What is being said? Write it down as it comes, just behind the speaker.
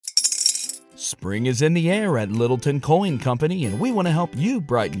Spring is in the air at Littleton Coin Company, and we want to help you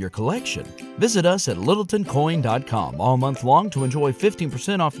brighten your collection. Visit us at littletoncoin.com all month long to enjoy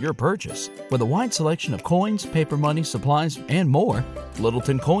 15% off your purchase. With a wide selection of coins, paper money, supplies, and more,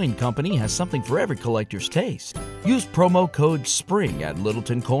 Littleton Coin Company has something for every collector's taste. Use promo code SPRING at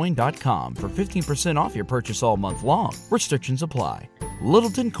littletoncoin.com for 15% off your purchase all month long. Restrictions apply.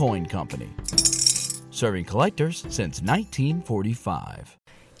 Littleton Coin Company. Serving collectors since 1945.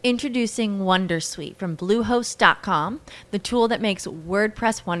 Introducing Wondersuite from Bluehost.com, the tool that makes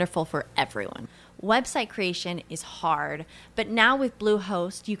WordPress wonderful for everyone. Website creation is hard, but now with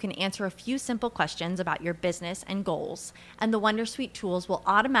Bluehost, you can answer a few simple questions about your business and goals, and the Wondersuite tools will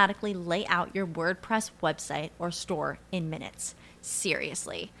automatically lay out your WordPress website or store in minutes.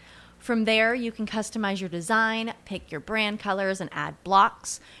 Seriously. From there, you can customize your design, pick your brand colors, and add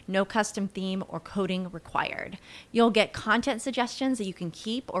blocks. No custom theme or coding required. You'll get content suggestions that you can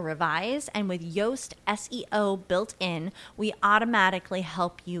keep or revise, and with Yoast SEO built in, we automatically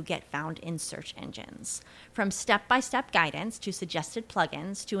help you get found in search engines. From step-by-step guidance to suggested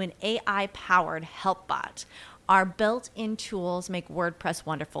plugins to an AI-powered help bot, our built-in tools make WordPress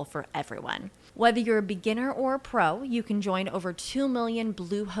wonderful for everyone. Whether you're a beginner or a pro, you can join over 2 million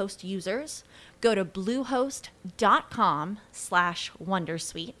Bluehost users. Go to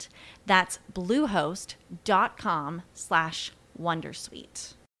bluehost.com/wondersuite. That's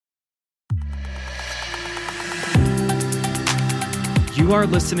bluehost.com/wondersuite. You are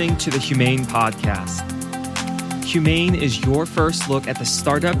listening to the Humane Podcast. Humane is your first look at the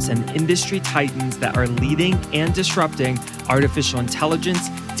startups and industry titans that are leading and disrupting artificial intelligence,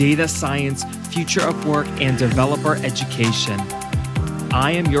 data science, future of work, and developer education.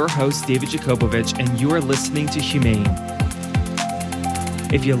 I am your host, David Jakobovich, and you are listening to Humane.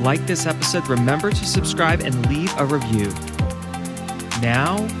 If you like this episode, remember to subscribe and leave a review.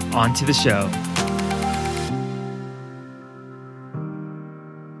 Now, on to the show.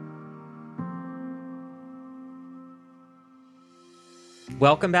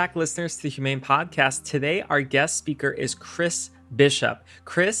 Welcome back, listeners, to the Humane Podcast. Today, our guest speaker is Chris Bishop.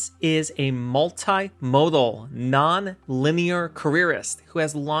 Chris is a multimodal, non-linear careerist who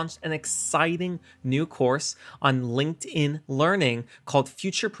has launched an exciting new course on LinkedIn Learning called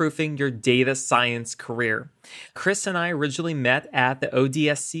Future-Proofing Your Data Science Career. Chris and I originally met at the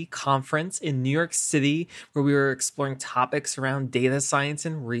ODSC conference in New York City, where we were exploring topics around data science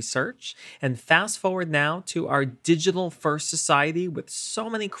and research. And fast forward now to our digital-first society with so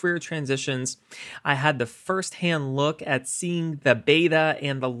many career transitions, I had the first-hand look at seeing the beta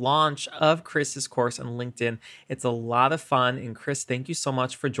and the launch of Chris's course on LinkedIn. It's a lot of fun. And Chris, thank you so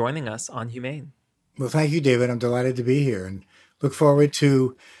much for joining us on Humane. Well, thank you, David. I'm delighted to be here and look forward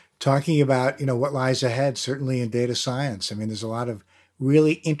to talking about, what lies ahead, certainly in data science. I mean, there's a lot of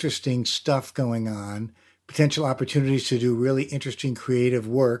really interesting stuff going on, potential opportunities to do really interesting creative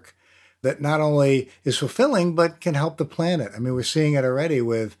work that not only is fulfilling, but can help the planet. I mean, we're seeing it already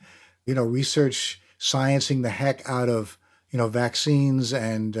with, research sciencing the heck out of, vaccines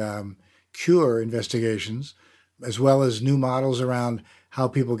and cure investigations, as well as new models around how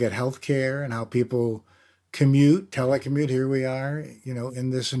people get health care and how people commute, telecommute. Here we are,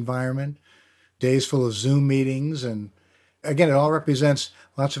 in this environment, days full of Zoom meetings. And again, it all represents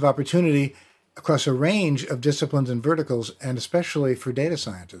lots of opportunity across a range of disciplines and verticals, and especially for data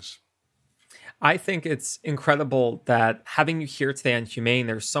scientists. I think it's incredible that having you here today on Humane,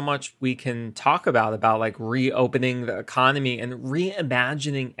 there's so much we can talk about like reopening the economy and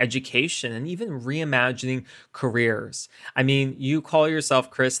reimagining education and even reimagining careers. I mean, you call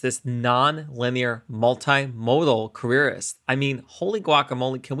yourself, Chris, this non-linear multimodal careerist. I mean, holy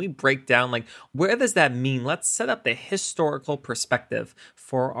guacamole, can we break down where does that mean? Let's set up the historical perspective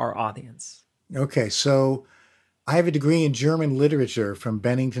for our audience. Okay, so I have a degree in German literature from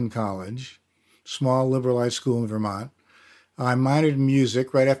Bennington College, small liberal arts school in Vermont. I minored in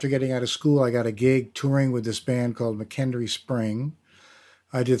music. Right after getting out of school, I got a gig touring with this band called McKendree Spring.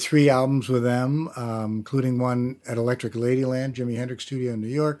 I did 3 albums with them, including one at Electric Ladyland, Jimi Hendrix Studio in New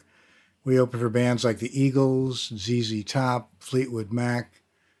York. We opened for bands like the Eagles, ZZ Top, Fleetwood Mac,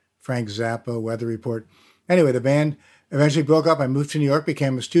 Frank Zappa, Weather Report. Anyway, the band eventually broke up. I moved to New York,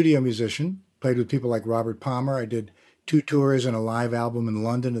 became a studio musician, played with people like Robert Palmer. I did 2 tours and a live album in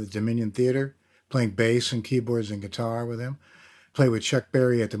London at the Dominion Theatre, playing bass and keyboards and guitar with him. Played with Chuck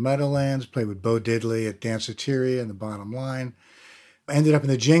Berry at the Meadowlands, played with Bo Diddley at Danceteria and the Bottom Line. Ended up in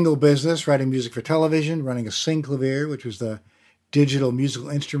the jingle business, writing music for television, running a synclavier, which was the digital musical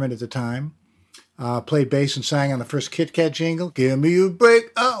instrument at the time. Played bass and sang on the first Kit Kat jingle. Give me a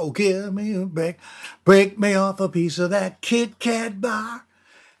break, oh, give me a break. Break me off a piece of that Kit Kat bar.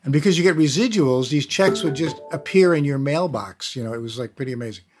 And because you get residuals, these checks would just appear in your mailbox. It was like pretty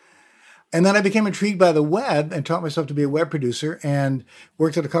amazing. And then I became intrigued by the web and taught myself to be a web producer and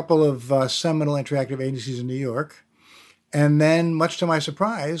worked at a couple of seminal interactive agencies in New York. And then, much to my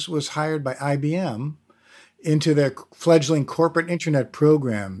surprise, was hired by IBM into their fledgling corporate internet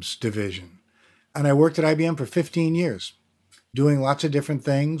programs division. And I worked at IBM for 15 years, doing lots of different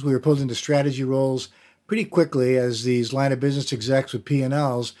things. We were pulled into strategy roles pretty quickly as these line of business execs with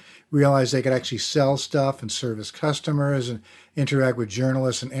P&Ls realized they could actually sell stuff and service customers and interact with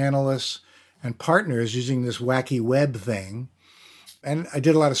journalists and analysts and partners using this wacky web thing. And I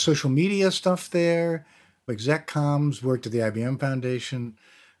did a lot of social media stuff there, exec comms, worked at the IBM Foundation,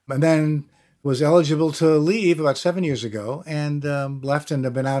 and then was eligible to leave about 7 years ago and left and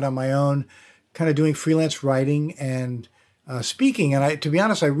have been out on my own, kind of doing freelance writing and speaking. And to be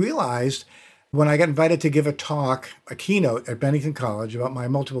honest, I realized when I got invited to give a talk, a keynote at Bennington College about my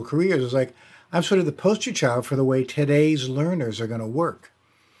multiple careers, it was like, I'm sort of the poster child for the way today's learners are going to work.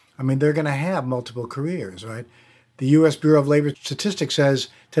 I mean, they're going to have multiple careers, right? The U.S. Bureau of Labor Statistics says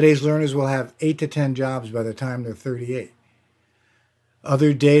today's learners will have 8 to 10 jobs by the time they're 38.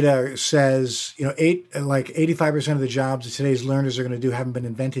 Other data says, 85% of the jobs that today's learners are going to do haven't been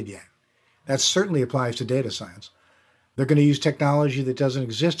invented yet. That certainly applies to data science. They're going to use technology that doesn't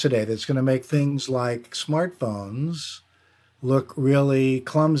exist today that's going to make things like smartphones look really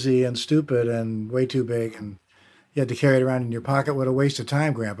clumsy and stupid and way too big, and you had to carry it around in your pocket. What a waste of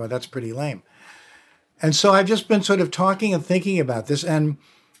time, Grandpa. That's pretty lame. And so I've just been sort of talking and thinking about this, and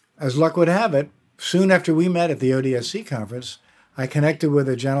as luck would have it, soon after we met at the ODSC conference, I connected with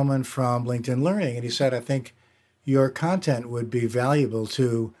a gentleman from LinkedIn Learning, and he said, I think your content would be valuable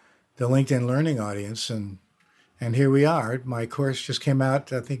to the LinkedIn Learning audience, and here we are. My course just came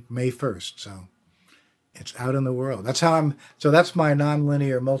out, I think, May 1st. So it's out in the world. That's my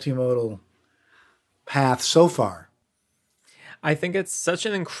nonlinear multimodal path so far. I think it's such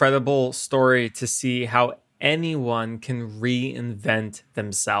an incredible story to see how anyone can reinvent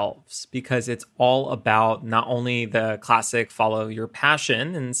themselves, because it's all about not only the classic follow your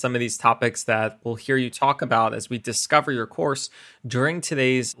passion and some of these topics that we'll hear you talk about as we discover your course during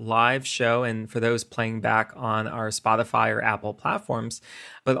today's live show and for those playing back on our Spotify or Apple platforms,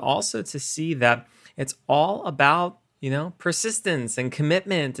 but also to see that it's all about persistence and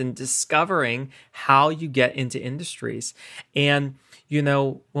commitment and discovering how you get into industries. And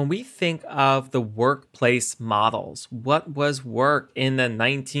when we think of the workplace models, what was work in the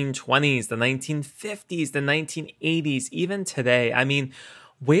 1920s, the 1950s, the 1980s, even today? I mean,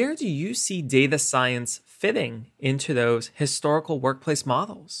 where do you see data science fitting into those historical workplace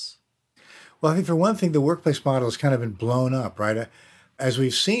models? Well, I think for one thing, the workplace model has kind of been blown up, right? As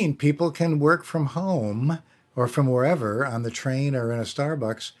we've seen, people can work from home or from wherever on the train or in a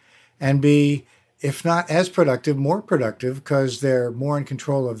Starbucks and be, if not as productive, more productive because they're more in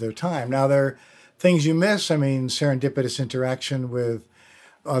control of their time. Now, there are things you miss. I mean, serendipitous interaction with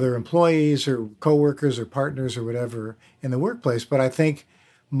other employees or coworkers or partners or whatever in the workplace. But I think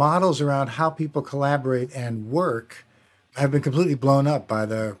models around how people collaborate and work have been completely blown up by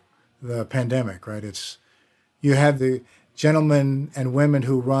the pandemic, right? You have the gentlemen and women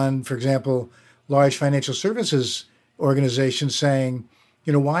who run, for example, large financial services organizations saying,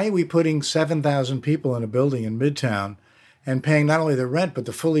 why are we putting 7,000 people in a building in Midtown and paying not only the rent, but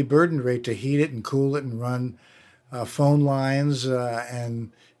the fully burdened rate to heat it and cool it and run phone lines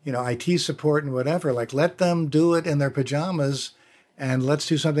and, IT support and whatever? Like, let them do it in their pajamas and let's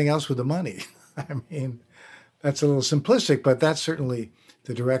do something else with the money. I mean, that's a little simplistic, but that's certainly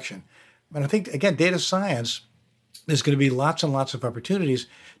the direction. But I think, again, data science, there's going to be lots and lots of opportunities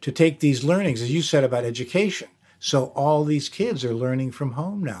to take these learnings, as you said, about education. So all these kids are learning from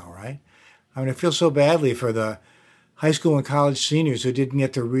home now, right? I mean, I feel so badly for the high school and college seniors who didn't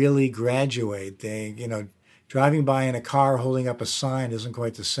get to really graduate. They, driving by in a car holding up a sign isn't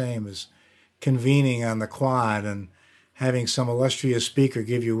quite the same as convening on the quad and having some illustrious speaker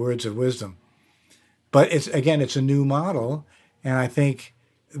give you words of wisdom. But it's a new model. And I think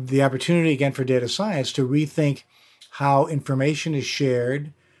the opportunity, again, for data science to rethink how information is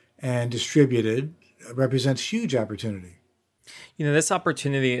shared and distributed represents huge opportunity. This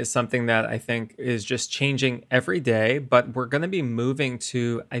opportunity is something that I think is just changing every day, but we're going to be moving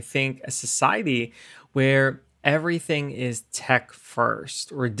to, I think, a society where everything is tech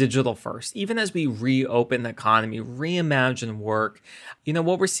first or digital first. Even as we reopen the economy, reimagine work,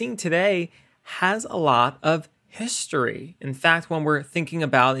 what we're seeing today has a lot of history. In fact, when we're thinking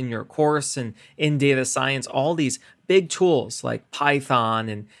about in your course and in data science, all these big tools like Python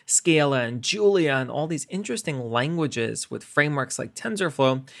and Scala and Julia and all these interesting languages with frameworks like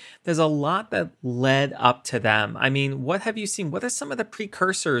TensorFlow, there's a lot that led up to them. I mean, what have you seen? What are some of the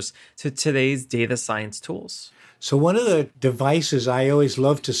precursors to today's data science tools? So one of the devices I always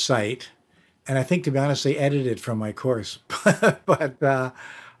love to cite, and I think, to be honest, they edited from my course, but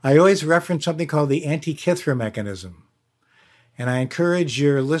I always reference something called the Antikythera mechanism. And I encourage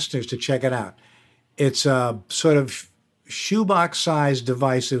your listeners to check it out. It's a sort of shoebox-sized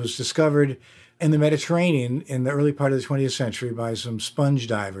device that was discovered in the Mediterranean in the early part of the 20th century by some sponge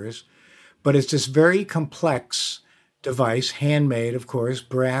divers. But it's this very complex device, handmade, of course,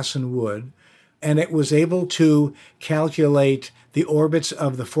 brass and wood. And it was able to calculate the orbits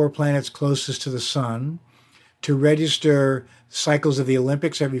of the 4 planets closest to the sun, to register cycles of the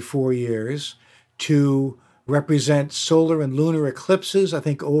Olympics every 4 years, to represent solar and lunar eclipses, I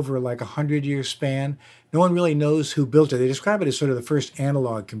think over like a 100-year span. No one really knows who built it. They describe it as sort of the first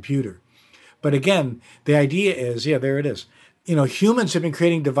analog computer. But again, the idea is, there it is. Humans have been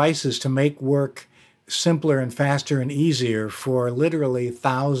creating devices to make work simpler and faster and easier for literally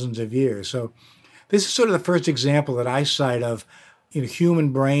thousands of years. So this is sort of the first example that I cite of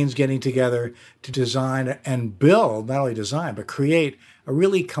human brains getting together to design and build, not only design, but create a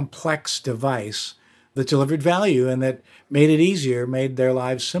really complex device that delivered value and that made it easier, made their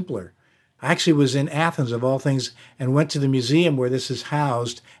lives simpler. I actually was in Athens, of all things, and went to the museum where this is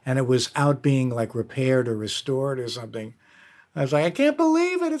housed, and it was out being like repaired or restored or something. I was like, I can't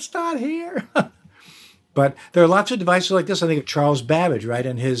believe it, it's not here. But there are lots of devices like this. I think of Charles Babbage, right?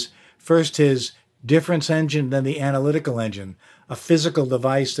 And his difference engine, then the analytical engine, a physical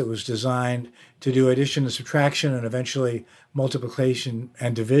device that was designed to do addition and subtraction and eventually multiplication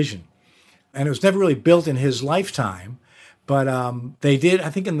and division. And it was never really built in his lifetime, but they did, I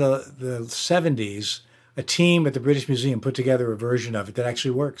think in the 70s, a team at the British Museum put together a version of it that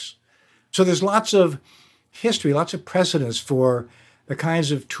actually works. So there's lots of history, lots of precedents for the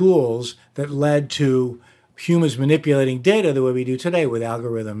kinds of tools that led to humans manipulating data the way we do today with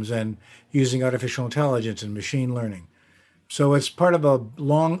algorithms and using artificial intelligence and machine learning. So it's part of a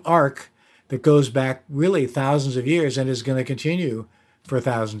long arc that goes back really thousands of years and is going to continue for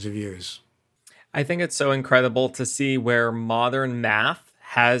thousands of years. I think it's so incredible to see where modern math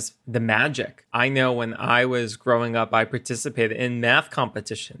has the magic. I know when I was growing up, I participated in math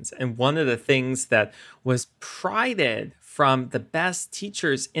competitions. And one of the things that was prided from the best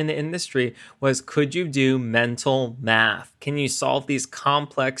teachers in the industry was, could you do mental math? Can you solve these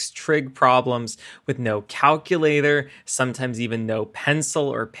complex trig problems with no calculator, sometimes even no pencil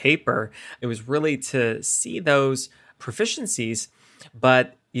or paper? It was really to see those proficiencies.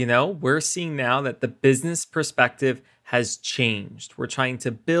 But we're seeing now that the business perspective has changed. We're trying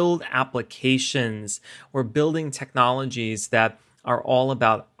to build applications. We're building technologies that are all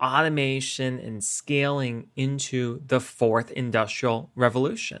about automation and scaling into the fourth industrial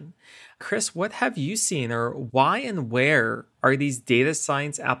revolution. Chris, what have you seen, or why and where are these data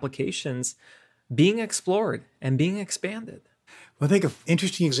science applications being explored and being expanded? Well, I think an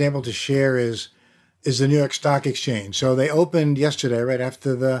interesting example to share is the New York Stock Exchange. So they opened yesterday, right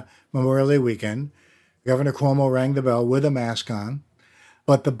after the Memorial Day weekend. Governor Cuomo rang the bell with a mask on.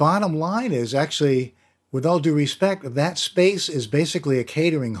 But the bottom line is actually, with all due respect, that space is basically a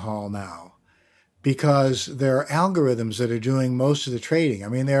catering hall now because there are algorithms that are doing most of the trading. I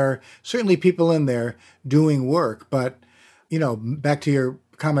mean, there are certainly people in there doing work, but, back to your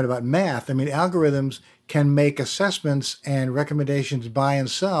comment about math, I mean, algorithms can make assessments and recommendations buy and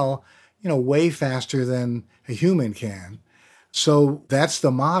sell way faster than a human can. So that's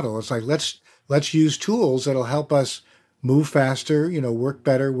the model. It's like, let's use tools that'll help us move faster, work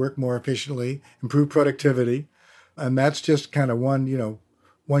better, work more efficiently, improve productivity. And that's just kind of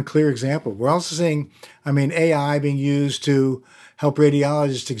one clear example. We're also seeing, AI being used to help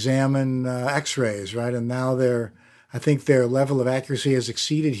radiologists examine x-rays, right? And now I think their level of accuracy has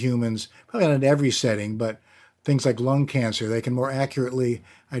exceeded humans, probably not in every setting, but things like lung cancer, they can more accurately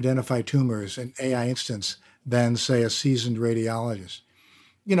identify tumors in AI instance than, say, a seasoned radiologist.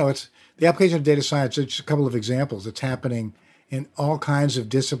 It's the application of data science. It's a couple of examples. It's happening in all kinds of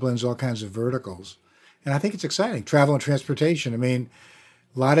disciplines, all kinds of verticals. And I think it's exciting. Travel and transportation. A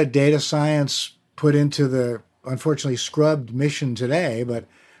lot of data science put into the, unfortunately, scrubbed mission today, but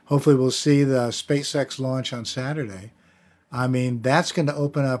hopefully we'll see the SpaceX launch on Saturday. That's going to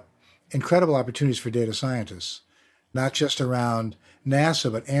open up incredible opportunities for data scientists, not just around NASA,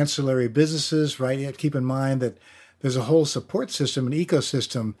 but ancillary businesses, right? You have to keep in mind that there's a whole support system, an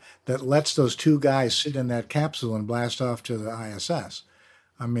ecosystem that lets those two guys sit in that capsule and blast off to the ISS.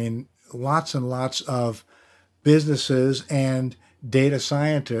 I mean, lots and lots of businesses and data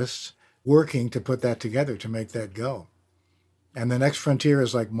scientists working to put that together to make that go. And the next frontier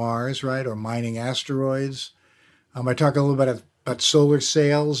is like Mars, right? Or mining asteroids. I talk a little bit about solar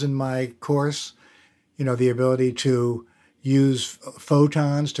sails in my course. You know, the ability to use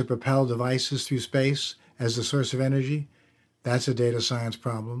photons to propel devices through space as the source of energy. That's a data science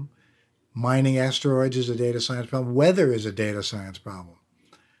problem. Mining asteroids is a data science problem. Weather is a data science problem,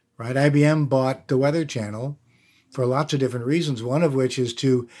 right? IBM bought the Weather Channel for lots of different reasons, one of which is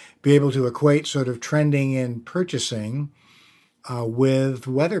to be able to equate sort of trending in purchasing with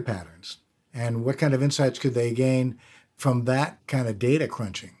weather patterns. And what kind of insights could they gain from that kind of data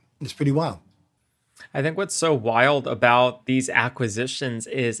crunching? It's pretty wild. I think what's so wild about these acquisitions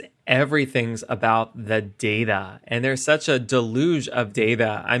is everything's about the data. And there's such a deluge of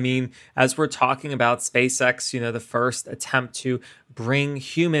data. I mean, as we're talking about SpaceX, the first attempt to bring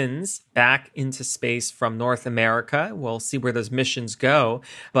humans back into space from North America. We'll see where those missions go.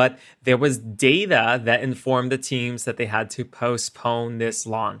 But there was data that informed the teams that they had to postpone this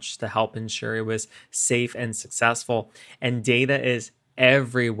launch to help ensure it was safe and successful. And data is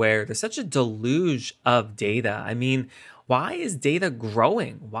everywhere. There's such a deluge of data. I mean, why is data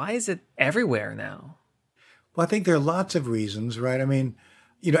growing? Why is it everywhere now? Well, I think there are lots of reasons, right? I mean,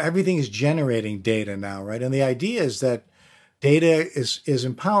 everything is generating data now, right? And the idea is that data is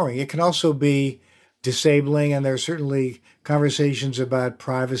empowering. It can also be disabling, and there are certainly conversations about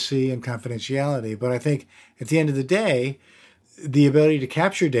privacy and confidentiality. But I think at the end of the day, the ability to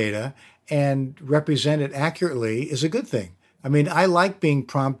capture data and represent it accurately is a good thing. I mean, I like being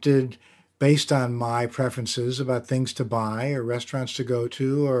prompted based on my preferences about things to buy or restaurants to go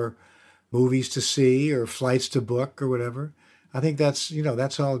to or movies to see or flights to book or whatever. I think that's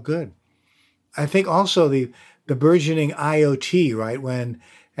all good. I think also the burgeoning IoT, right? When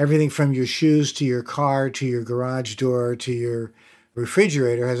everything from your shoes to your car to your garage door to your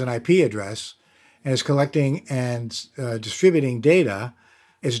refrigerator has an IP address and is collecting and distributing data,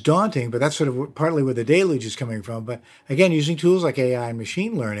 is daunting, but that's sort of partly where the deluge is coming from. But again, using tools like AI and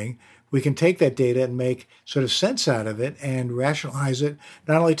machine learning, we can take that data and make sort of sense out of it and rationalize it,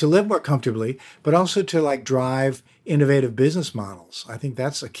 not only to live more comfortably, but also to drive innovative business models. I think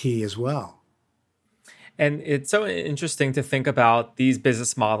that's a key as well. And it's so interesting to think about these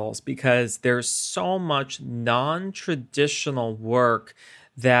business models because there's so much non-traditional work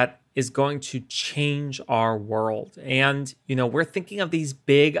that is going to change our world. And, we're thinking of these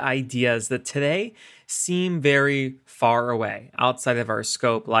big ideas that today seem very far away outside of our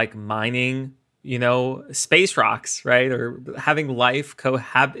scope, like mining, space rocks, right? Or having life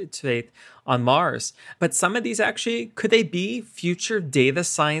cohabitate on Mars. But some of these actually, could they be future data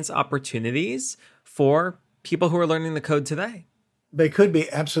science opportunities for people who are learning the code today? They could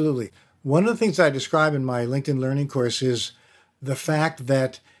be, absolutely. One of the things I describe in my LinkedIn Learning course is the fact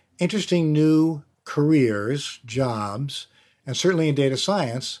that interesting new careers, jobs, and certainly in data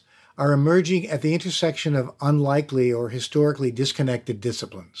science, are emerging at the intersection of unlikely or historically disconnected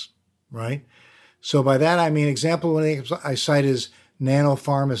disciplines, right? So by that, I mean, example I cite is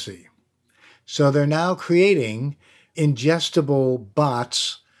nanopharmacy. So they're now creating ingestible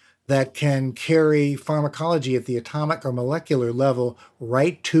bots that can carry pharmacology at the atomic or molecular level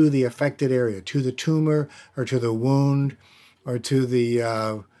right to the affected area, to the tumor or to the wound or to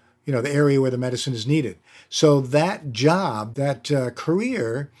the the area where the medicine is needed. So that job, that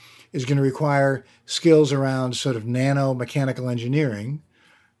career is going to require skills around sort of nanomechanical engineering,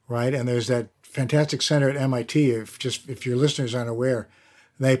 right? And there's that fantastic center at MIT, if your listeners aren't aware,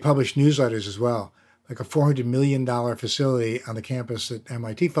 they publish newsletters as well, like a $400 million facility on the campus at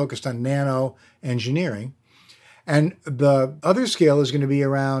MIT focused on nano engineering. And the other skill is going to be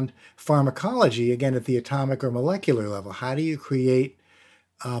around pharmacology, again, at the atomic or molecular level. How do you create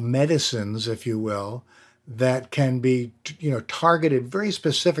medicines, if you will, that can be, targeted very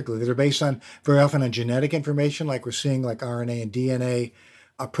specifically, that are based on very often on genetic information, like we're seeing like RNA and DNA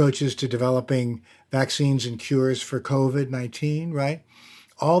approaches to developing vaccines and cures for COVID-19, right?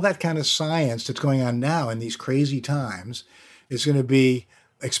 All that kind of science that's going on now in these crazy times is going to be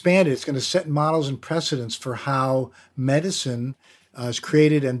expanded. It's going to set models and precedents for how medicine is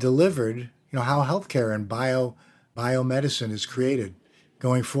created and delivered, how healthcare and biomedicine is created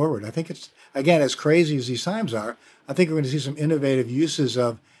going forward. I think it's, again, as crazy as these times are, I think we're going to see some innovative uses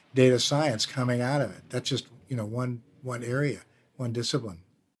of data science coming out of it. That's just, one area, one discipline.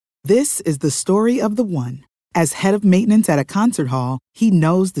 This is the story of the one. As head of maintenance at a concert hall, he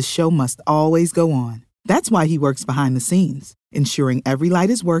knows the show must always go on. That's why he works behind the scenes, ensuring every light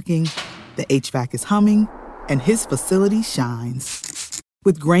is working, the HVAC is humming, and his facility shines.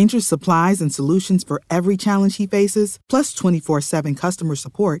 With Grainger's supplies and solutions for every challenge he faces, plus 24/7 customer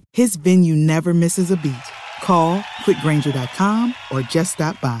support, his venue never misses a beat. Call quickgrainger.com or just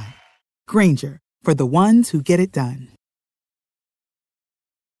stop by. Grainger, for the ones who get it done.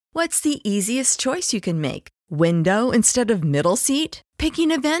 What's the easiest choice you can make? Window instead of middle seat?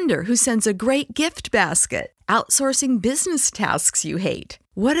 Picking a vendor who sends a great gift basket? Outsourcing business tasks you hate?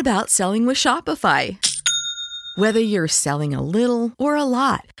 What about selling with Shopify? Whether you're selling a little or a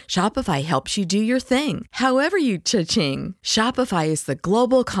lot, Shopify helps you do your thing, however you cha-ching. Shopify is the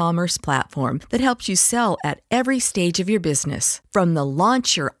global commerce platform that helps you sell at every stage of your business. From the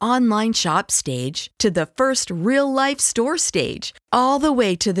launch your online shop stage to the first real-life store stage, all the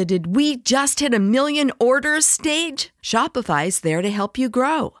way to the did we just hit 1 million orders stage. Shopify's there to help you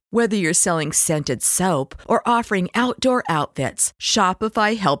grow. Whether you're selling scented soap or offering outdoor outfits,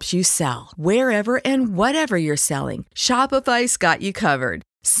 Shopify helps you sell. Wherever and whatever you're selling, Shopify's got you covered.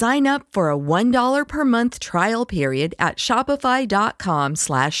 Sign up for a $1 per month trial period at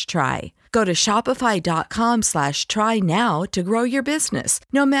shopify.com/try. Go to shopify.com/try now to grow your business,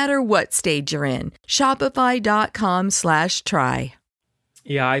 no matter what stage you're in. Shopify.com/try.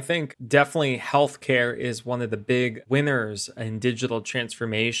 Yeah, I think definitely healthcare is one of the big winners in digital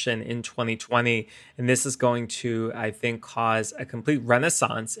transformation in 2020. And this is going to, I think, cause a complete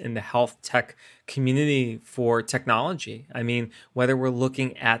renaissance in the health tech community for technology. I mean, whether we're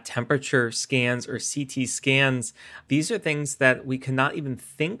looking at temperature scans or CT scans, these are things that we cannot even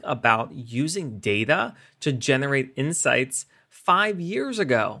think about using data to generate insights 5 years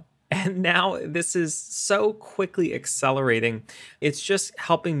ago. And now this is so quickly accelerating. It's just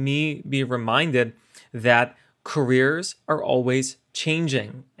helping me be reminded that careers are always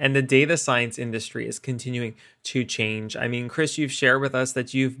changing and the data science industry is continuing to change. I mean, Chris, you've shared with us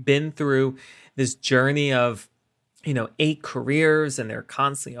that you've been through this journey of 8 careers and they're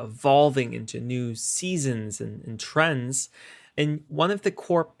constantly evolving into new seasons and trends. And one of the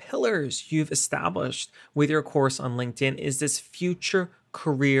core pillars you've established with your course on LinkedIn is this future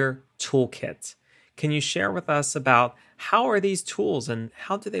career toolkit. Can you share with us about how are these tools and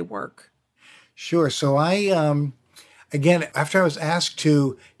how do they work? Sure. So again, after I was asked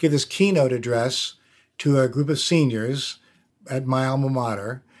to give this keynote address to a group of seniors at my alma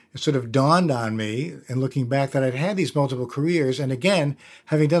mater, it sort of dawned on me, and looking back, that I'd had these multiple careers. And again,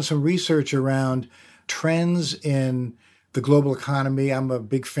 having done some research around trends in the global economy, I'm a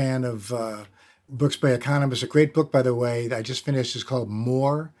big fan of books by economists. A great book, by the way, that I just finished is called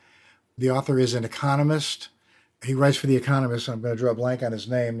More. The author is an economist. He writes for The Economist. I'm going to draw a blank on his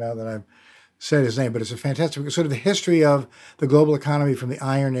name now that I've said his name, but it's a fantastic book, sort of the history of the global economy from the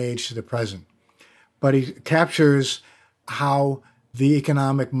Iron Age to the present. But he captures how the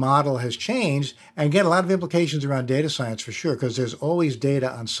economic model has changed, and again, a lot of implications around data science for sure, because there's always data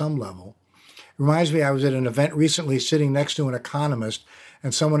on some level. It reminds me, I was at an event recently sitting next to an economist,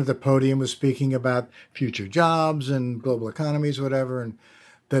 and someone at the podium was speaking about future jobs and global economies, whatever, and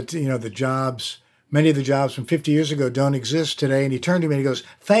that, the jobs, many of the jobs from 50 years ago don't exist today. And he turned to me and he goes,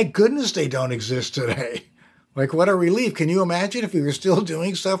 "Thank goodness they don't exist today." Like, what a relief. Can you imagine if we were still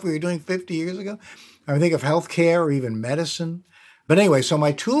doing stuff we were doing 50 years ago? I think of healthcare or even medicine. But anyway, so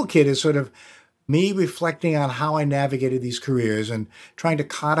my toolkit is sort of me reflecting on how I navigated these careers and trying to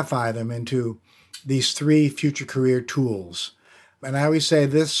codify them into these 3 future career tools. And I always say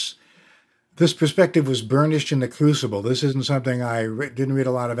this perspective was burnished in the crucible. This isn't something didn't read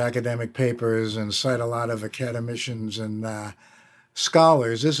a lot of academic papers and cite a lot of academicians and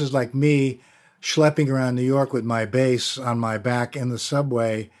scholars. This is like me schlepping around New York with my bass on my back in the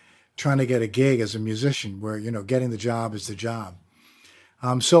subway, trying to get a gig as a musician, where, getting the job is the job.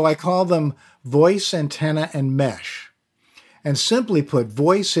 So I call them voice, antenna, and mesh. And simply put,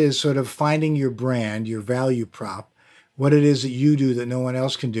 voice is sort of finding your brand, your value prop, what it is that you do that no one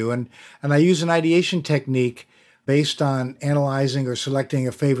else can do. And I use an ideation technique based on analyzing or selecting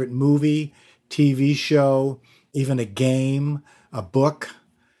a favorite movie, TV show, even a game, a book,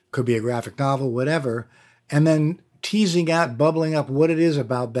 could be a graphic novel, whatever, and then teasing out, bubbling up what it is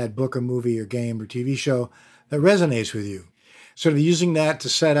about that book or movie or game or TV show that resonates with you. Sort of using that to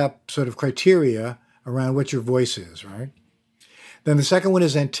set up sort of criteria around what your voice is, right? Then the second one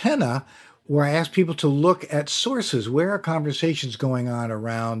is antenna, where I ask people to look at sources. Where are conversations going on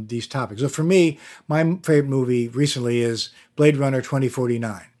around these topics? So for me, my favorite movie recently is Blade Runner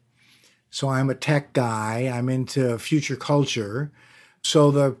 2049. So I'm a tech guy. I'm into future culture. So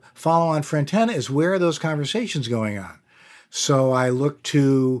the follow-on for antenna is, where are those conversations going on? So I look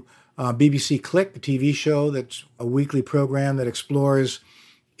to BBC Click, a TV show that's a weekly program that explores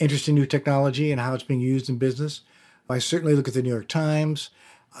interesting new technology and how it's being used in business. I certainly look at the New York Times.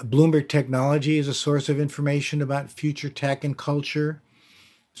 Bloomberg Technology is a source of information about future tech and culture.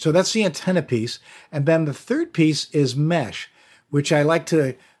 So that's the antenna piece. And then the third piece is mesh, which I like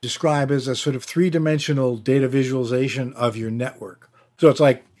to describe as a sort of three-dimensional data visualization of your network. So it's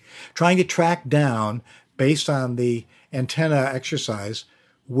like trying to track down, based on the antenna exercise,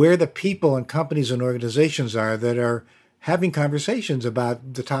 where the people and companies and organizations are that are having conversations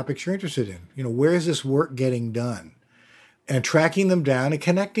about the topics you're interested in. Where is this work getting done? And tracking them down and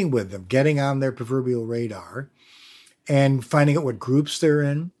connecting with them, getting on their proverbial radar and finding out what groups they're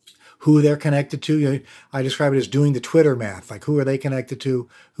in, who they're connected to. I describe it as doing the Twitter math, like who are they connected to,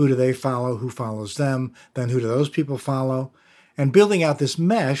 who do they follow, who follows them, then who do those people follow, and building out this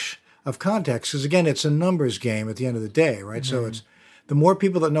mesh of context. Because again, it's a numbers game at the end of the day, right? Mm-hmm. So it's the more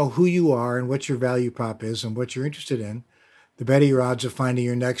people that know who you are and what your value prop is and what you're interested in, the better your odds of finding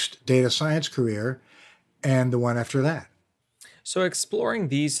your next data science career and the one after that. So exploring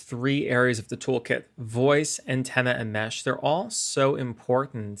these three areas of the toolkit, voice, antenna, and mesh, they're all so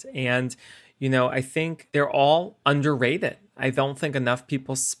important. And, I think they're all underrated. I don't think enough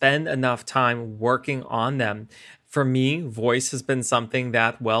people spend enough time working on them. For me, voice has been something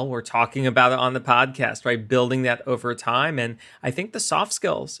that, we're talking about it on the podcast, right? Building that over time. And I think the soft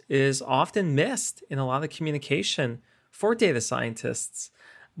skills is often missed in a lot of communication for data scientists.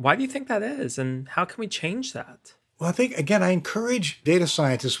 Why do you think that is? And how can we change that? Well, I think, again, I encourage data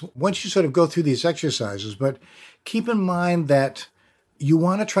scientists, once you sort of go through these exercises, but keep in mind that you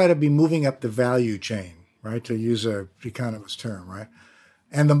want to try to be moving up the value chain, right? To use a economist term, right?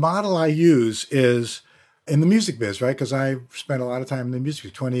 And the model I use is in the music biz, right? Because I spent a lot of time in the music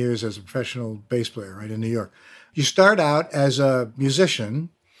biz, 20 years as a professional bass player, right, in New York. You start out as a musician,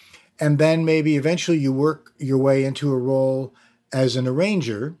 and then maybe eventually you work your way into a role as an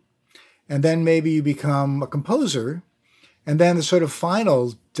arranger, and then maybe you become a composer, and then the sort of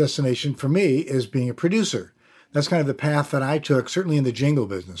final destination for me is being a producer. That's kind of the path that I took, certainly in the jingle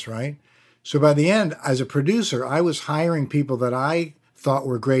business, right? So by the end, as a producer, I was hiring people that I thought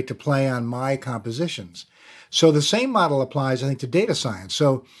were great to play on my compositions. So the same model applies, I think, to data science.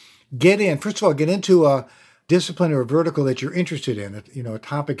 So first of all, get into a discipline or a vertical that you're interested in, a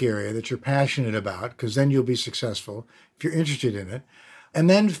topic area that you're passionate about, because then you'll be successful if you're interested in it. And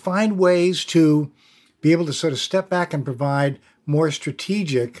then find ways to be able to sort of step back and provide more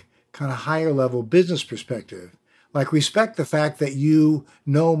strategic, kind of higher level business perspective. Like respect the fact that you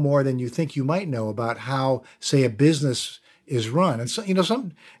know more than you think you might know about how, say, a business is run. And so,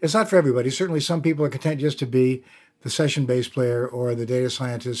 it's not for everybody. Certainly some people are content just to be the session-based player or the data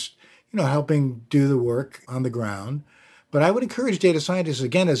scientist, helping do the work on the ground. But I would encourage data scientists,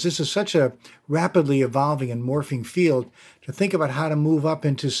 again, as this is such a rapidly evolving and morphing field, to think about how to move up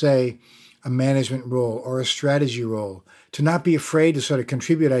into, say, a management role or a strategy role, to not be afraid to sort of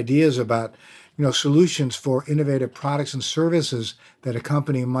contribute ideas about, solutions for innovative products and services that a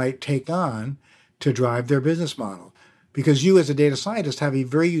company might take on to drive their business model. Because you as a data scientist have a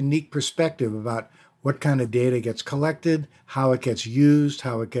very unique perspective about what kind of data gets collected, how it gets used,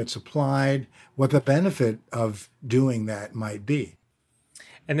 how it gets applied, what the benefit of doing that might be.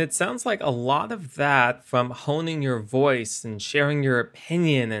 And it sounds like a lot of that, from honing your voice and sharing your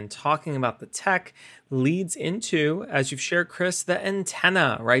opinion and talking about the tech, leads into, as you've shared, Chris, the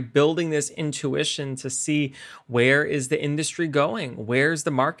antenna, right? Building this intuition to see where is the industry going? Where's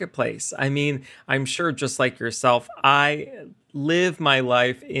the marketplace? I mean, I'm sure just like yourself, I live my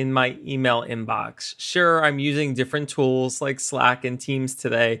life in my email inbox. Sure, I'm using different tools like Slack and Teams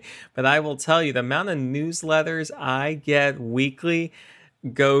today, but I will tell you the amount of newsletters I get weekly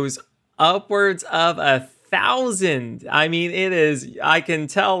goes upwards of 1,000. I mean, I can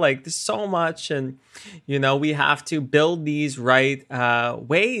tell there's so much, and, we have to build these right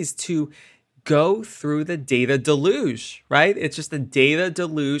ways to go through the data deluge, right? It's just a data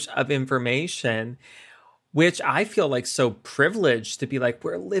deluge of information, which I feel like so privileged to be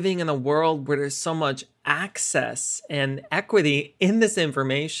we're living in a world where there's so much access and equity in this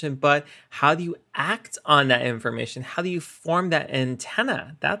information, but how do you act on that information? How do you form that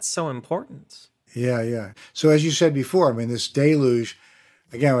antenna? That's so important. Yeah. So as you said before, this deluge,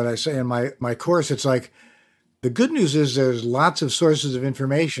 again, what I say in my course, it's the good news is there's lots of sources of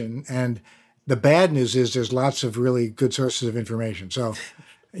information, and the bad news is there's lots of really good sources of information. So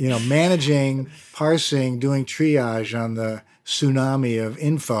managing, parsing, doing triage on the tsunami of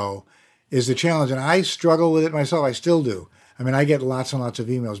info is the challenge. And I struggle with it myself. I still do. I get lots and lots of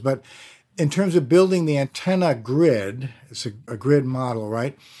emails. But in terms of building the antenna grid, it's a grid model,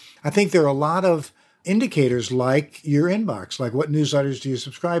 right? I think there are a lot of indicators like your inbox, like what newsletters do you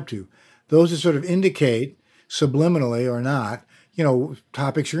subscribe to? Those that sort of indicate subliminally or not,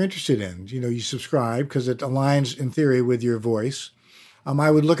 topics you're interested in. You subscribe because it aligns in theory with your voice. I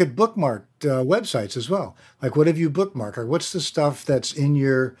would look at bookmarked websites as well. Like, what have you bookmarked? Or what's the stuff that's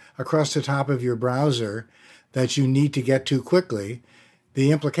across the top of your browser that you need to get to quickly?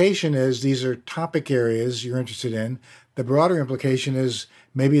 The implication is these are topic areas you're interested in. The broader implication is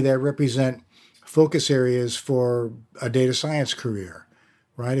maybe they represent focus areas for a data science career,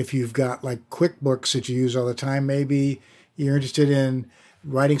 right? If you've got like QuickBooks that you use all the time, maybe you're interested in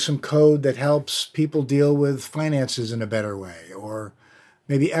writing some code that helps people deal with finances in a better way, or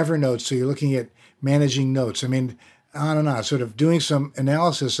maybe Evernote, so you're looking at managing notes. I mean, on and on, sort of doing some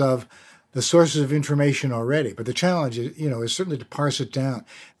analysis of the sources of information already. But the challenge is certainly to parse it down.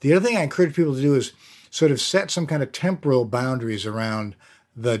 The other thing I encourage people to do is sort of set some kind of temporal boundaries around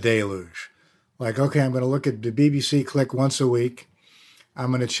the deluge. Like, okay, I'm going to look at the BBC Click once a week.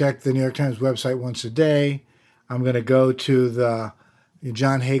 I'm going to check the New York Times website once a day. I'm going to go to the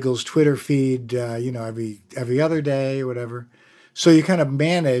John Hagel's Twitter feed, every other day or whatever. So you kind of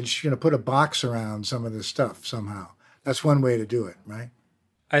manage, put a box around some of this stuff somehow. That's one way to do it, right?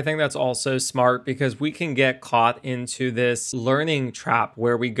 I think that's also smart because we can get caught into this learning trap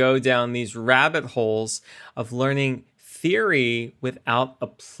where we go down these rabbit holes of learning theory without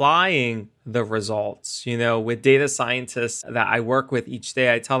applying the results. With data scientists that I work with each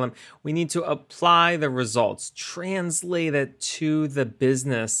day, I tell them we need to apply the results, translate it to the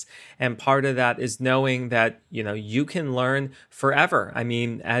business. And part of that is knowing that, you can learn forever. I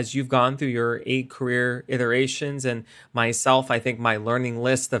mean, as you've gone through your 8 career iterations, and myself, I think my learning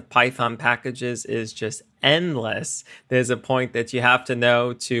list of Python packages is just endless. There's a point that you have to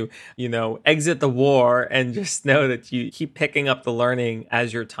know to, exit the war and just know that you keep picking up the learning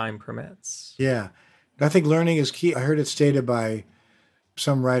as your time permits. Yeah. I think learning is key. I heard it stated by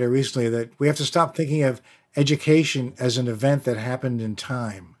some writer recently that we have to stop thinking of education as an event that happened in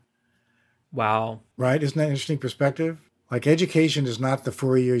time. Wow. Right? Isn't that an interesting perspective? Like, education is not the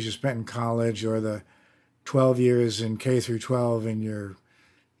 4 years you spent in college or the 12 years in K through 12 in your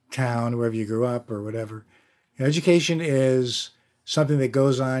town, wherever you grew up or whatever. Education is something that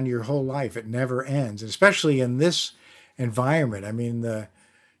goes on your whole life. It never ends, especially in this environment. I mean,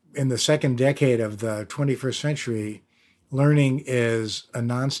 in the second decade of the 21st century, learning is a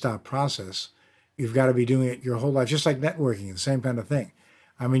nonstop process. You've got to be doing it your whole life, just like networking, the same kind of thing.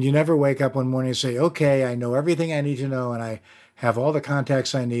 I mean, you never wake up one morning and say, okay, I know everything I need to know and I have all the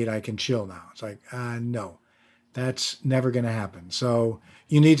contacts I need, I can chill now. It's like, no, that's never going to happen. So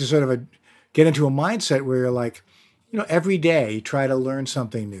you need to sort of get into a mindset where you're like, every day try to learn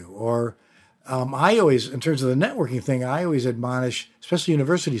something new. Or I always, in terms of the networking thing, I always admonish, especially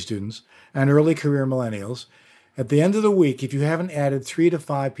university students and early career millennials, at the end of the week, if you haven't added 3 to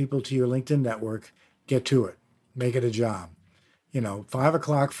 5 people to your LinkedIn network, get to it. Make it a job. 5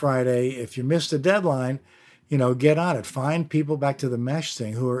 o'clock Friday, if you missed a deadline, get on it. Find people, back to the mesh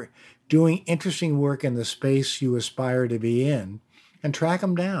thing, who are doing interesting work in the space you aspire to be in, and track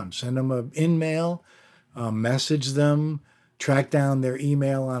them down. Send them an in-mail, message them, track down their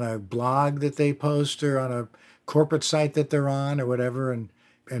email on a blog that they post or on a corporate site that they're on or whatever,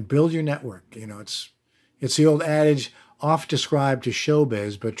 and build your network. It's the old adage, oft ascribed to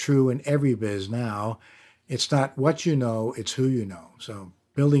showbiz, but true in every biz now. It's not what you know, it's who you know. So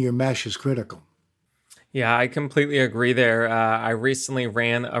building your mesh is critical. Yeah, I completely agree there. I recently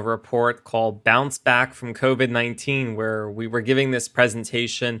ran a report called Bounce Back from COVID-19, where we were giving this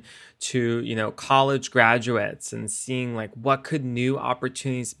presentation to, college graduates and seeing like what could new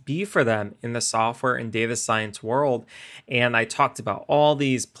opportunities be for them in the software and data science world. And I talked about all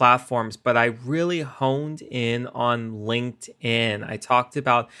these platforms, but I really honed in on LinkedIn. I talked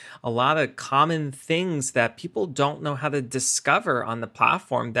about a lot of common things that people don't know how to discover on the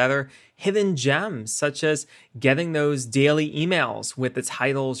platform that are hidden gems, such as getting those daily emails with the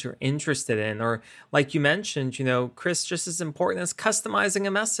titles you're interested in. Or like you mentioned, Chris, just as important as customizing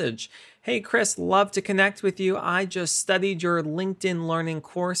a message. Hey, Chris, love to connect with you. I just studied your LinkedIn learning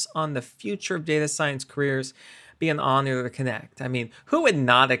course on the future of data science careers. Be an honor to connect. I mean, who would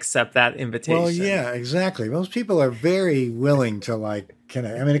not accept that invitation? Well, yeah, exactly. Most people are very willing to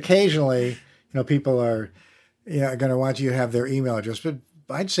connect. I mean, occasionally, people are going to want you to have their email address, but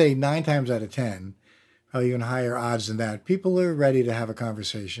I'd say 9 times out of 10, probably even higher odds than that, people are ready to have a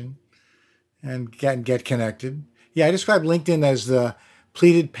conversation and get connected. Yeah, I describe LinkedIn as the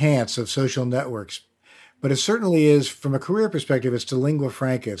pleated pants of social networks. But it certainly is, from a career perspective, it's the lingua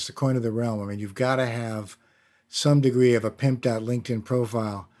franca. It's the coin of the realm. I mean, you've got to have some degree of a pimped out LinkedIn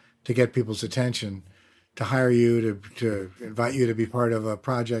profile to get people's attention, to hire you, to invite you to be part of a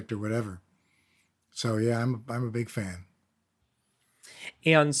project or whatever. So yeah, I'm a big fan.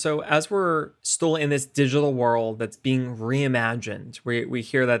 And so as we're still in this digital world that's being reimagined, we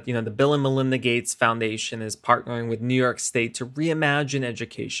hear that, the Bill and Melinda Gates Foundation is partnering with New York State to reimagine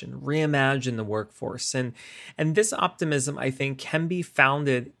education, reimagine the workforce. And this optimism, I think, can be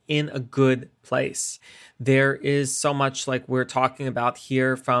founded in a good place. There is so much like we're talking about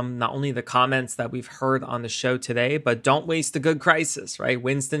here from not only the comments that we've heard on the show today, but don't waste a good crisis, right?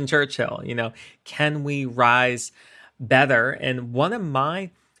 Winston Churchill, can we rise better? And one of my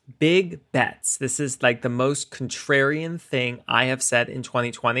big bets, this is like the most contrarian thing I have said in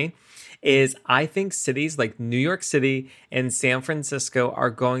 2020, is I think cities like New York City and San Francisco are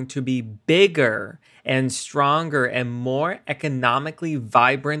going to be bigger and stronger and more economically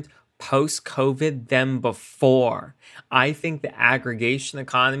vibrant post-COVID than before. I think the aggregation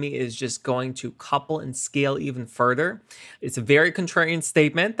economy is just going to couple and scale even further. It's a very contrarian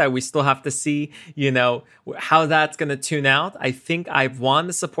statement that we still have to see, how that's going to tune out. I think I've won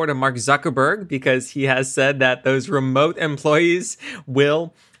the support of Mark Zuckerberg because he has said that those remote employees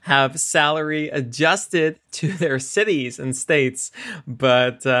will have salary adjusted to their cities and states,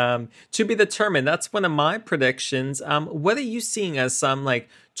 but to be determined. That's one of my predictions. What are you seeing as some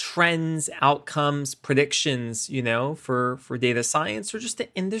trends, outcomes, predictions, for data science or just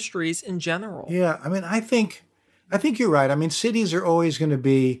the industries in general? Yeah, I mean, I think you're right. I mean, cities are always going to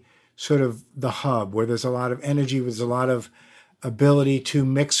be sort of the hub where there's a lot of energy, there's a lot of ability to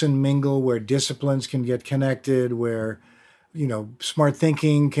mix and mingle, where disciplines can get connected, where smart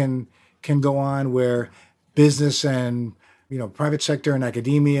thinking can go on, where business and private sector and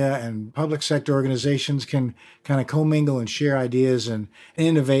academia and public sector organizations can kind of commingle and share ideas and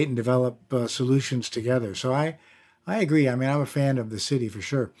innovate and develop solutions together. So I agree. I mean, I'm a fan of the city for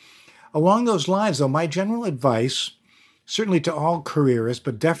sure. Along those lines, though, my general advice, certainly to all careerists,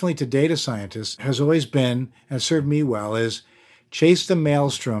 but definitely to data scientists, has always been, and served me well, is chase the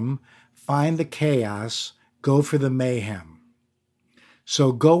maelstrom, find the chaos, go for the mayhem.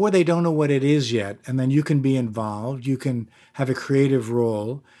 So go where they don't know what it is yet, and then you can be involved. You can have a creative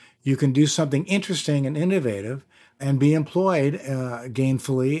role. You can do something interesting and innovative and be employed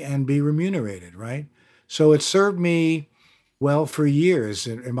gainfully and be remunerated, right? So it served me well for years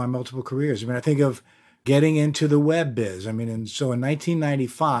in my multiple careers. I mean, I think of getting into the web biz. I mean, and so in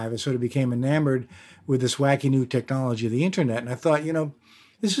 1995, I sort of became enamored with this wacky new technology of the internet. And I thought,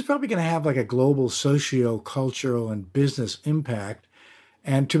 this is probably going to have like a global socio-cultural and business impact.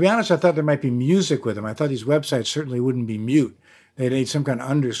 And to be honest, I thought there might be music with them. I thought these websites certainly wouldn't be mute. They'd need some kind of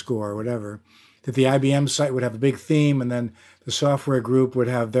underscore or whatever. That the IBM site would have a big theme, and then the software group would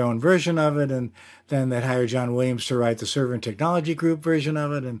have their own version of it, and then they'd hire John Williams to write the server and technology group version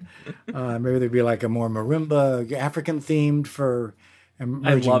of it, and maybe there'd be like a more marimba, African-themed for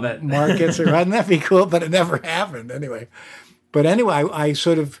emerging markets. Wouldn't that be cool? But it never happened anyway. But anyway, I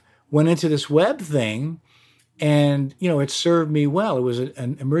sort of went into this web thing, and, it served me well. It was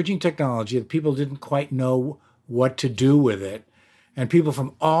an emerging technology that people didn't quite know what to do with it. And people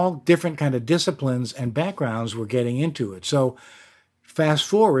from all different kind of disciplines and backgrounds were getting into it. So fast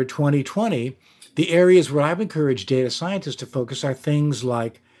forward 2020, the areas where I've encouraged data scientists to focus are things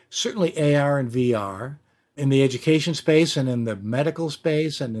like certainly AR and VR in the education space and in the medical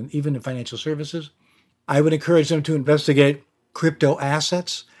space and even in financial services. I would encourage them to investigate crypto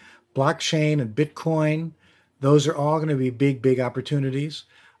assets, blockchain and Bitcoin. Those are all going to be big, big opportunities.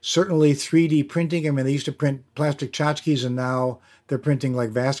 Certainly 3D printing. I mean, they used to print plastic tchotchkes, and now they're printing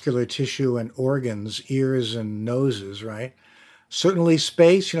like vascular tissue and organs, ears and noses, right? Certainly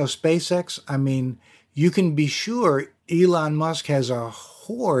space, SpaceX. I mean, you can be sure Elon Musk has a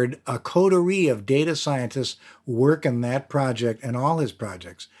coterie of data scientists work on that project and all his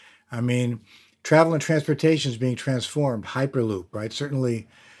projects. I mean, travel and transportation is being transformed, Hyperloop, right? Certainly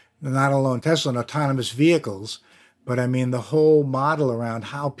not alone Tesla and autonomous vehicles, but I mean, the whole model around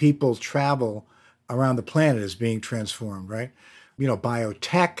how people travel around the planet is being transformed, right?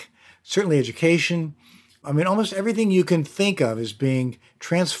 Biotech, certainly education. I mean, almost everything you can think of is being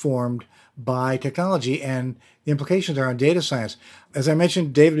transformed by technology, and the implications are on data science. As I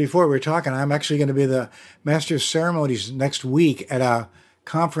mentioned, David, before we were talking, I'm actually going to be the master of ceremonies next week at a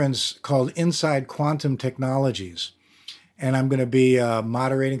conference called Inside Quantum Technologies. And I'm going to be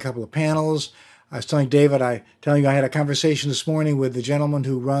moderating a couple of panels. I was telling David, I had a conversation this morning with the gentleman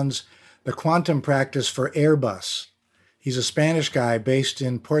who runs the quantum practice for Airbus. He's a Spanish guy based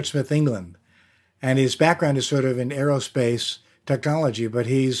in Portsmouth, England. And his background is sort of in aerospace technology, but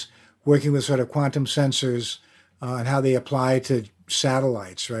he's working with sort of quantum sensors and how they apply to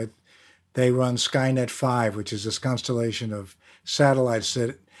satellites, right? They run Skynet 5, which is this constellation of satellites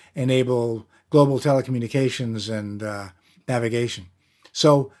that enable global telecommunications and navigation.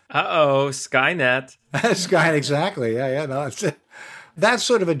 So, Skynet. Skynet, exactly. Yeah, no, that's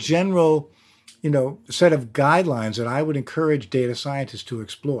sort of a general, set of guidelines that I would encourage data scientists to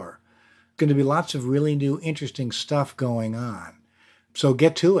explore. Going to be lots of really new, interesting stuff going on. So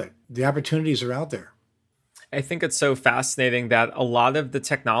get to it. The opportunities are out there. I think it's so fascinating that a lot of the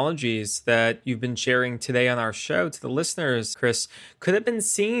technologies that you've been sharing today on our show to the listeners, Chris, could have been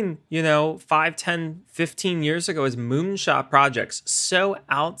seen, 5, 10, 15 years ago as moonshot projects, so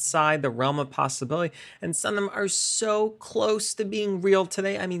outside the realm of possibility. And some of them are so close to being real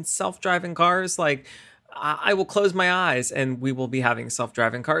today. I mean, self-driving cars, I will close my eyes and we will be having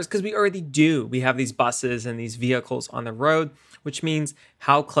self-driving cars because we already do. We have these buses and these vehicles on the road, which means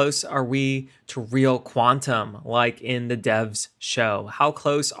how close are we to real quantum, like in the Devs show? How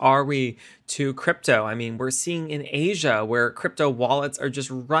close are we to crypto? I mean, we're seeing in Asia where crypto wallets are just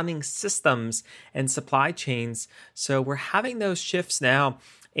running systems and supply chains. So we're having those shifts now.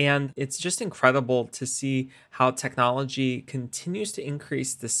 And it's just incredible to see how technology continues to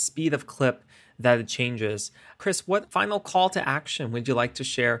increase the speed of clip that it changes. Chris, what final call to action would you like to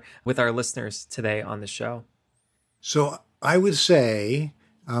share with our listeners today on the show? So I would say,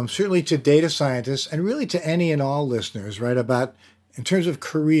 certainly to data scientists and really to any and all listeners, right, about in terms of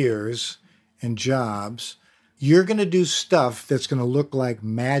careers and jobs, you're going to do stuff that's going to look like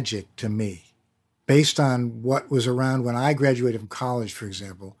magic to me based on what was around when I graduated from college, for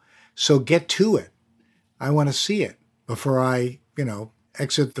example. So get to it. I want to see it before I,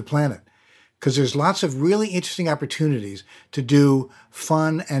 exit the planet. Because there's lots of really interesting opportunities to do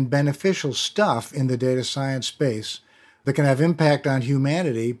fun and beneficial stuff in the data science space that can have impact on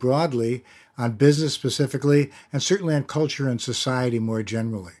humanity broadly, on business specifically, and certainly on culture and society more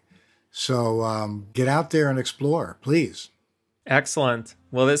generally. So get out there and explore, please. Excellent.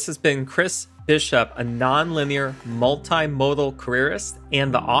 Well, this has been Chris Bishop, a nonlinear multimodal careerist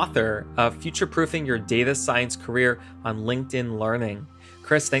and the author of Future-Proofing Your Data Science Career on LinkedIn Learning.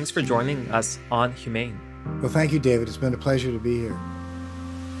 Chris, thanks for joining us on Humane. Well, thank you, David. It's been a pleasure to be here.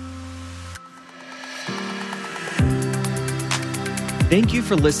 Thank you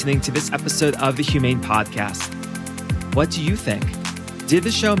for listening to this episode of the Humane Podcast. What do you think? Did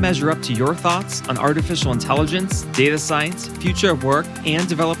the show measure up to your thoughts on artificial intelligence, data science, future of work, and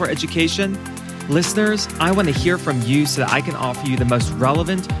developer education? Listeners, I want to hear from you so that I can offer you the most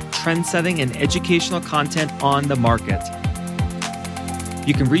relevant, trend-setting, and educational content on the market.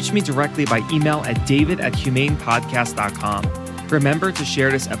 You can reach me directly by email at david@humanepodcast.com. Remember to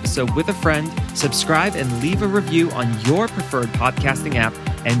share this episode with a friend, subscribe, and leave a review on your preferred podcasting app,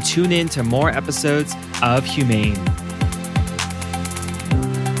 and tune in to more episodes of Humane.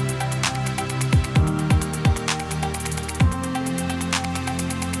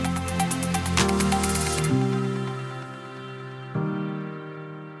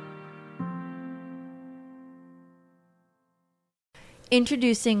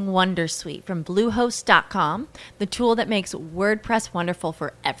 Introducing Wondersuite from Bluehost.com, the tool that makes WordPress wonderful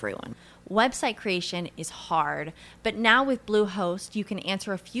for everyone. Website creation is hard, but now with Bluehost, you can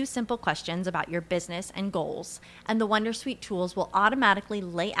answer a few simple questions about your business and goals, and the Wondersuite tools will automatically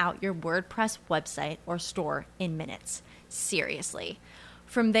lay out your WordPress website or store in minutes. Seriously.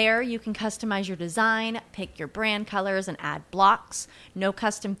 From there, you can customize your design, pick your brand colors, and add blocks. No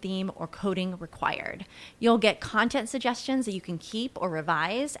custom theme or coding required. You'll get content suggestions that you can keep or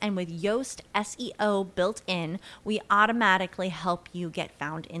revise, and with Yoast SEO built in, we automatically help you get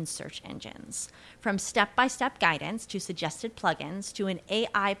found in search engines. From step-by-step guidance to suggested plugins to an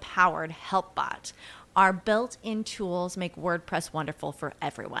AI-powered help bot, our built-in tools make WordPress wonderful for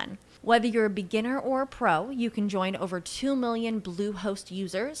everyone. Whether you're a beginner or a pro, you can join over 2 million Bluehost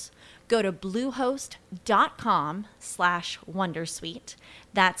users. Go to bluehost.com/wondersuite.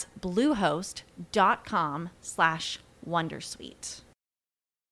 That's bluehost.com/wondersuite.